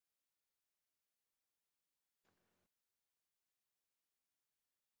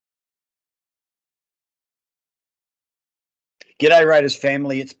G'day Raiders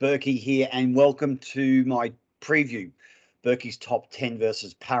family, it's Berkey here and welcome to my preview. Berkey's top 10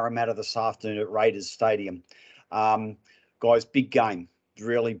 versus Parramatta this afternoon at Raiders Stadium. Guys, big game,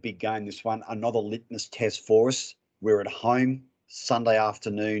 really big game this one. Another litmus test for us. We're at home, Sunday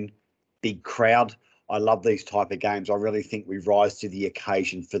afternoon, big crowd. I love these type of games. I really think we rise to the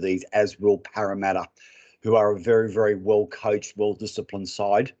occasion for these, as will Parramatta, who are a very, very well-coached, well-disciplined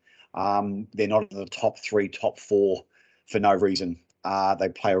side. They're not in the top three, top four for no reason. They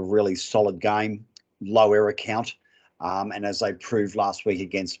play a really solid game, low error count. And as they proved last week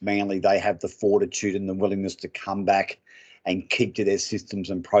against Manly, they have the fortitude and the willingness to come back and keep to their systems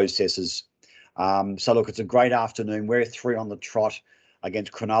and processes. So, look, it's a great afternoon. We're 3 on the trot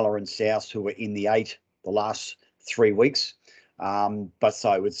against Cronulla and South, who were in the 8 the last 3 weeks. But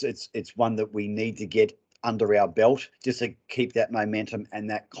it's one that we need to get under our belt just to keep that momentum and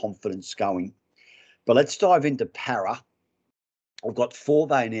that confidence going. But let's dive into Para. I've got 4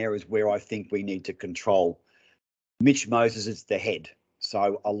 main areas where I think we need to control. Mitch Moses is the head.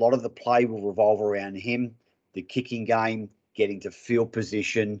 So a lot of the play will revolve around him, the kicking game, getting to field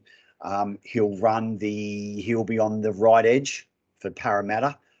position. He'll be on the right edge for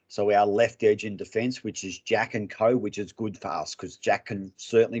Parramatta. So our left edge in defence, which is Jack and co, which is good for us because Jack can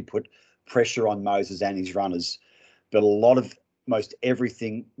certainly put pressure on Moses and his runners. But most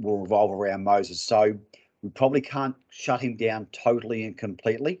everything will revolve around Moses. So we probably can't shut him down totally and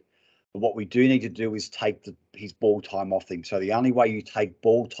completely. But what we do need to do is take his ball time off him. So the only way you take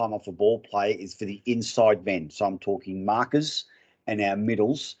ball time off a ball player is for the inside men. So I'm talking markers and our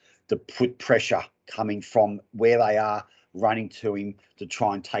middles to put pressure coming from where they are running to him to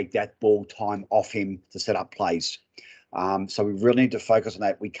try and take that ball time off him to set up plays. So we really need to focus on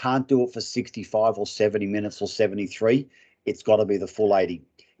that. We can't do it for 65 or 70 minutes or 73. It's got to be the full 80.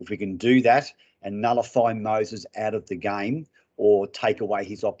 If we can do that and nullify Moses out of the game or take away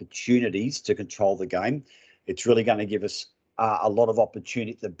his opportunities to control the game, it's really going to give us a lot of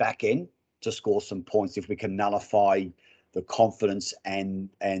opportunity at the back end to score some points if we can nullify the confidence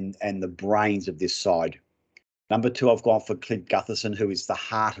and the brains of this side. Number 2, I've gone for Clint Gutherson, who is the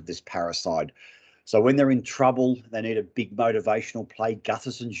heart of this Para side. So when they're in trouble, they need a big motivational play.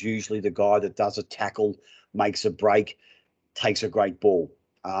 Gutherson's usually the guy that does a tackle, makes a break, takes a great ball.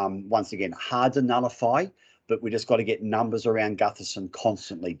 Once again, hard to nullify, but we just got to get numbers around Gutherson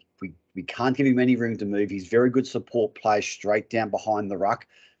constantly. We can't give him any room to move. He's very good support player straight down behind the ruck,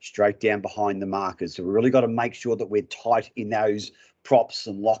 straight down behind the markers. So we really got to make sure that we're tight in those props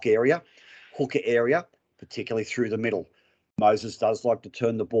and lock area, hooker area, particularly through the middle. Moses does like to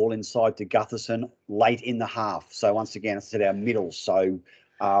turn the ball inside to Gutherson late in the half. So once again, it's at our middle. So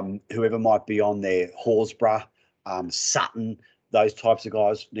whoever might be on there, Horsburgh, Sutton, those types of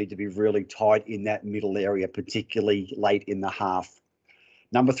guys need to be really tight in that middle area, particularly late in the half.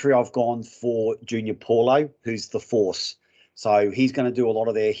 Number 3, I've gone for Junior Paulo, who's the force. So he's going to do a lot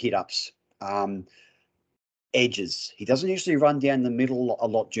of their hit-ups. Edges. He doesn't usually run down the middle a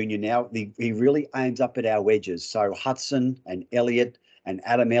lot, Junior, now. He really aims up at our edges. So Hudson and Elliott and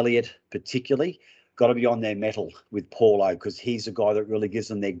Adam Elliott particularly got to be on their mettle with Paulo because he's the guy that really gives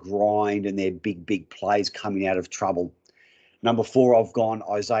them their grind and their big plays coming out of trouble. Number 4, I've gone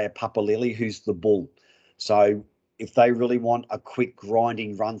Isaiah Papalili, who's the bull. So if they really want a quick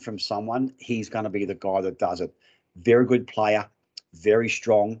grinding run from someone, he's going to be the guy that does it. Very good player, very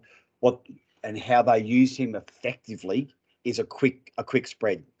strong. And how they use him effectively is a quick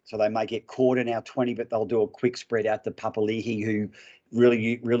spread. So they may get caught in our 20, but they'll do a quick spread out to Papali'i, who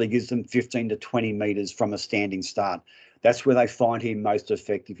really gives them 15 to 20 metres from a standing start. That's where they find him most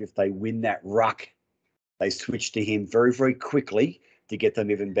effective. If they win that ruck, they switch to him very, very quickly to get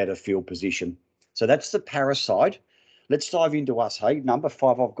them even better field position. So that's the Para side. Let's dive into us, hey? Number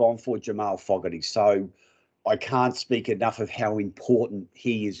 5, I've gone for Jamal Fogarty. So I can't speak enough of how important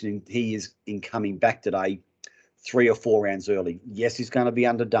he is in coming back today 3 or 4 rounds early. Yes, he's going to be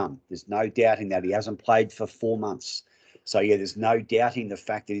underdone. There's no doubting that. He hasn't played for 4 months. So, yeah, there's no doubting the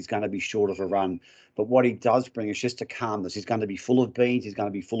fact that he's going to be short of a run. But what he does bring is just a calmness. He's going to be full of beans. He's going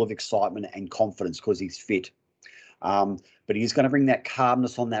to be full of excitement and confidence because he's fit. But he's going to bring that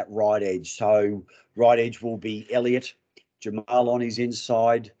calmness on that right edge. So right edge will be Elliott, Jamal on his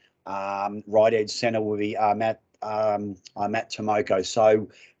inside. Right edge centre will be Matt Tomoko. So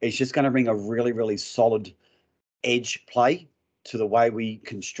it's just going to bring a really, really solid edge play to the way we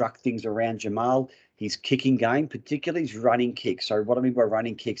construct things around Jamal. His kicking game, particularly his running kicks. So what I mean by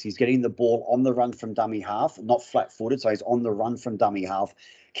running kicks, he's getting the ball on the run from dummy half, not flat-footed. So he's on the run from dummy half,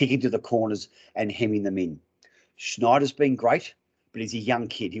 kicking to the corners and hemming them in. Schneider's been great, but he's a young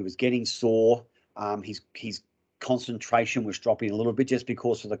kid. He was getting sore. He's concentration was dropping a little bit just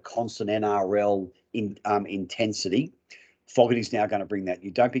because of the constant NRL intensity. Fogarty's now going to bring that.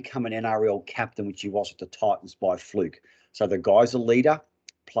 You don't become an NRL captain, which he was at the Titans, by fluke. So the guy's a leader.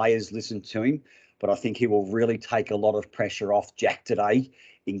 Players listen to him, but I think he will really take a lot of pressure off Jack today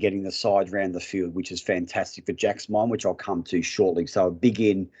in getting the side round the field, which is fantastic for Jack's mind, which I'll come to shortly. So a big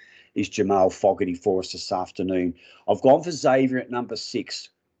in is Jamal Fogarty for us this afternoon. I've gone for Xavier at number 6.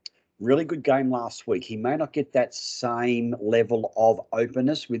 Really good game last week. He may not get that same level of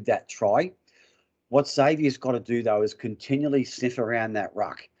openness with that try. What Xavier's got to do, though, is continually sniff around that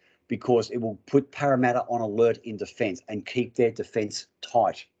ruck, because it will put Parramatta on alert in defence and keep their defence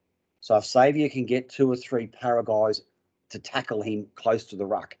tight. So if Xavier can get 2 or 3 Para guys to tackle him close to the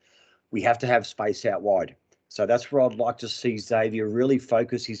ruck, we have to have space out wide. So that's where I'd like to see Xavier really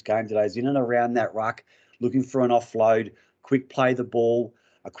focus his game today, is in and around that ruck, looking for an offload, quick play the ball,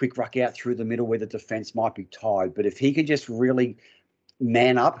 a quick ruck out through the middle where the defence might be tired. But if he can just really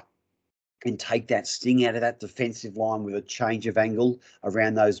man up and take that sting out of that defensive line with a change of angle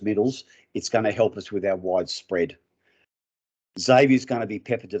around those middles, it's going to help us with our wide spread. Xavier's going to be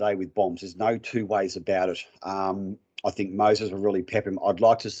peppered today with bombs. There's no two ways about it. I think Moses will really pep him. I'd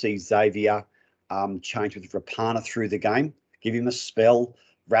like to see Xavier change with Rapana through the game, give him a spell.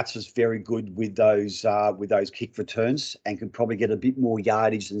 Raps is very good with those kick returns and can probably get a bit more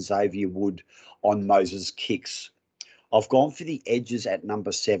yardage than Xavier would on Moses' kicks. I've gone for the edges at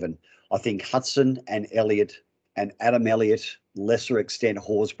number 7. I think Hudson and Elliott and Adam Elliott, lesser extent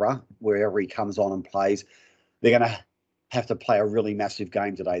Horsburgh, wherever he comes on and plays, they're going to have to play a really massive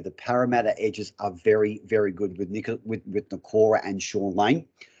game today. The Parramatta edges are very, very good with Nakora and Sean Lane.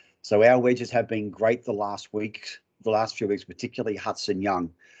 So our edges have been great the last few weeks, particularly Hudson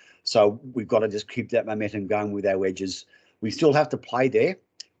Young. So we've got to just keep that momentum going with our edges. We still have to play there,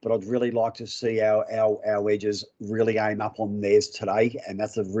 but I'd really like to see our edges really aim up on theirs today. And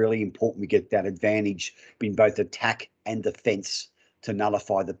that's a really important we get that advantage in both attack and defence to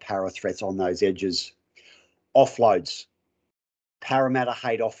nullify the Para threats on those edges. Offloads. Parramatta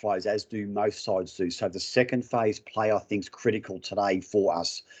hate offloads, as do most sides do. So the second phase play, I think, is critical today for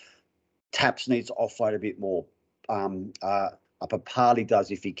us. Taps needs to offload a bit more. Papali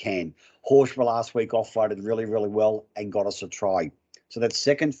does if he can. Horsburgh last week offloaded really, really well and got us a try. So that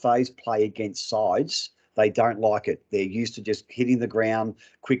second phase play against sides, they don't like it. They're used to just hitting the ground,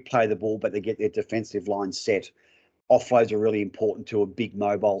 quick play the ball, but they get their defensive line set. Offloads are really important to a big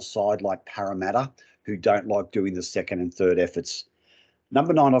mobile side like Parramatta, who don't like doing the second and third efforts.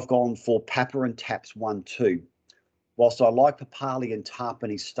 Number 9, I've gone for Papa and Taps 1-2. Whilst I like Papali and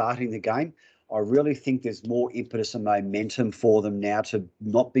Tarpany starting the game, I really think there's more impetus and momentum for them now to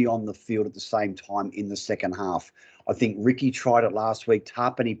not be on the field at the same time in the second half. I think Ricky tried it last week.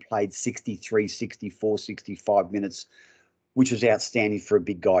 Tarpany played 63, 64, 65 minutes, which was outstanding for a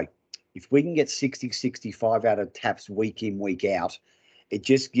big guy. If we can get 60, 65 out of Taps week in, week out, it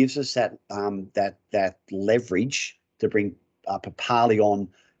just gives us that leverage to bring Papali on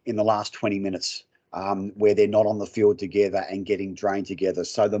in the last 20 minutes. Where they're not on the field together and getting drained together.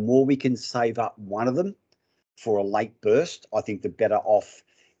 So the more we can save up one of them for a late burst, I think the better off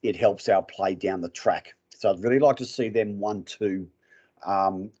it helps our play down the track. So I'd really like to see them 1-2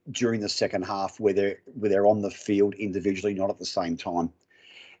 during the second half where they're on the field individually, not at the same time.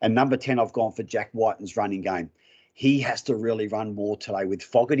 And number 10, I've gone for Jack Whiten's running game. He has to really run more today. With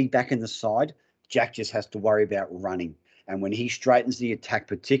Fogarty back in the side, Jack just has to worry about running. And when he straightens the attack,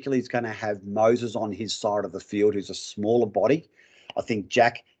 particularly, he's going to have Moses on his side of the field, who's a smaller body. I think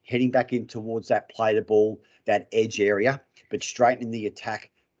Jack heading back in towards that play the ball, that edge area, but straightening the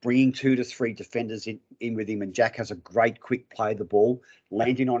attack, bringing 2 to 3 defenders in with him. And Jack has a great quick play the ball,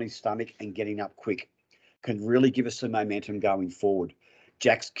 landing on his stomach and getting up quick. Can really give us some momentum going forward.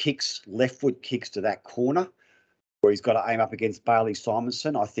 Jack's kicks, left foot kicks to that corner, where he's got to aim up against Bailey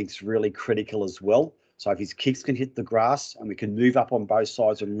Simonson, I think is really critical as well. So if his kicks can hit the grass and we can move up on both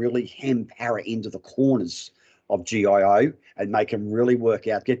sides and really hem Para into the corners of GIO and make them really work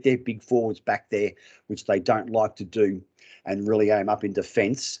out, get their big forwards back there, which they don't like to do, and really aim up in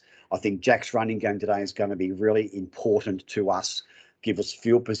defence, I think Jack's running game today is going to be really important to us, give us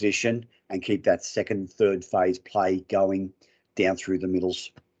field position and keep that second, third phase play going down through the middles.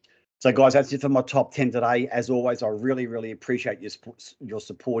 So, guys, that's it for my top 10 today. As always, I really, really appreciate your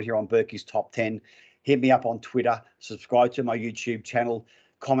support here on Berkey's Top 10. Hit me up on Twitter, subscribe to my YouTube channel,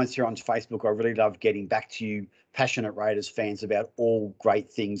 comments here on Facebook. I really love getting back to you, passionate Raiders fans, about all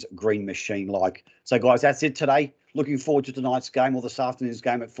great things Green Machine like. So, guys, that's it today. Looking forward to tonight's game or this afternoon's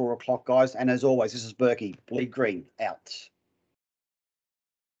game at 4 o'clock, guys. And as always, this is Berkey, Bleed Green, out.